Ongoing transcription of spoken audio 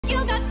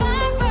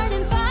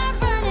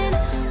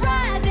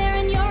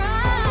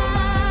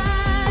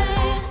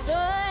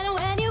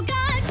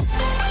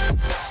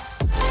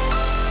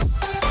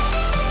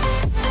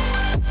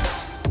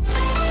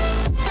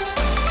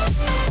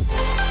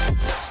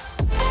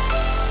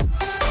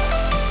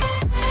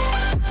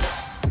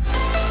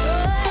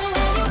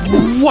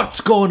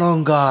What's going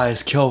on,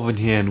 guys? Kelvin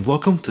here and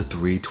welcome to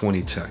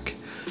 320 Tech.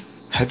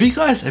 Have you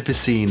guys ever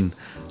seen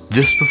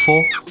this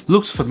before?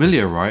 Looks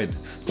familiar, right?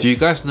 Do you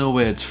guys know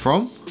where it's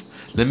from?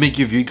 Let me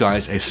give you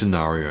guys a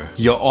scenario.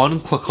 You're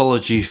on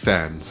Clockology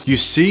fans. You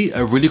see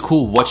a really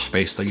cool watch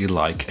face that you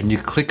like and you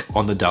click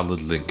on the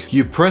download link.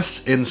 You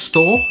press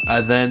install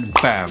and then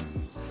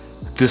bam,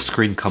 this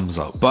screen comes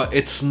up. But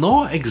it's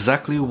not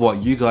exactly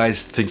what you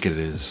guys think it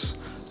is.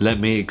 Let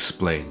me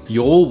explain.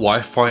 Your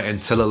Wi-Fi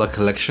and cellular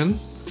collection,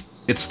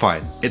 it's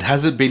fine. It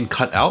hasn't been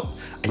cut out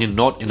and you're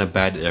not in a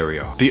bad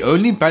area. The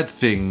only bad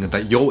thing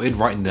that you're in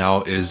right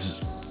now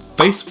is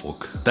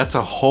Facebook. That's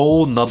a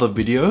whole nother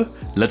video.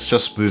 Let's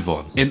just move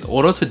on. In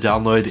order to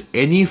download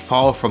any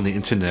file from the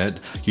internet,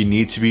 you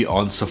need to be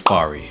on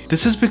Safari.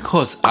 This is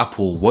because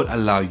Apple won't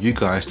allow you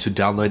guys to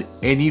download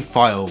any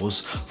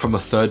files from a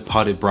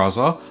third-party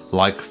browser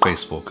like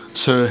Facebook.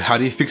 So how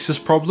do you fix this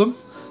problem?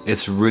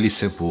 It's really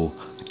simple.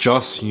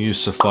 Just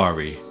use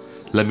Safari.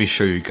 Let me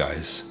show you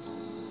guys.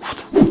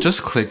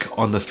 Just click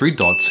on the three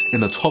dots in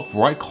the top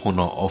right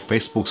corner of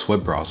Facebook's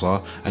web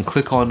browser and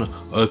click on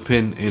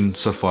Open in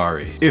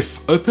Safari. If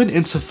Open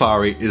in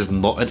Safari is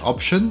not an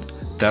option,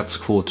 that's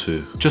cool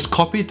too. Just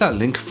copy that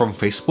link from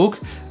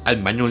Facebook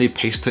and manually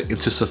paste it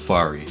into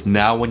Safari.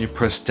 Now when you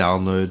press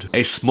download,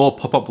 a small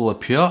pop-up will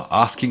appear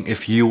asking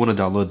if you want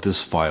to download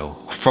this file.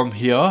 From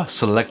here,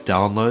 select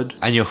download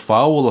and your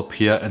file will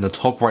appear in the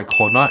top right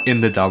corner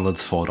in the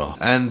downloads folder.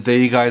 And there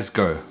you guys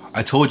go.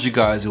 I told you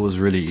guys it was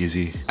really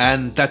easy.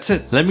 And that's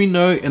it. Let me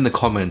know in the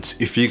comments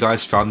if you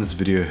guys found this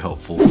video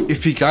helpful.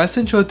 If you guys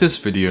enjoyed this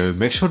video,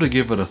 make sure to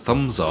give it a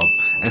thumbs up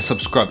and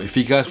subscribe if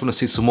you guys want to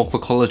see some more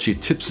Clockology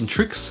tips and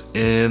tricks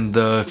in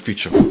the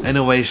future.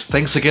 Anyways,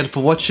 thanks again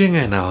for watching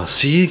and I'll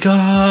see you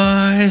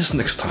guys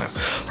next time.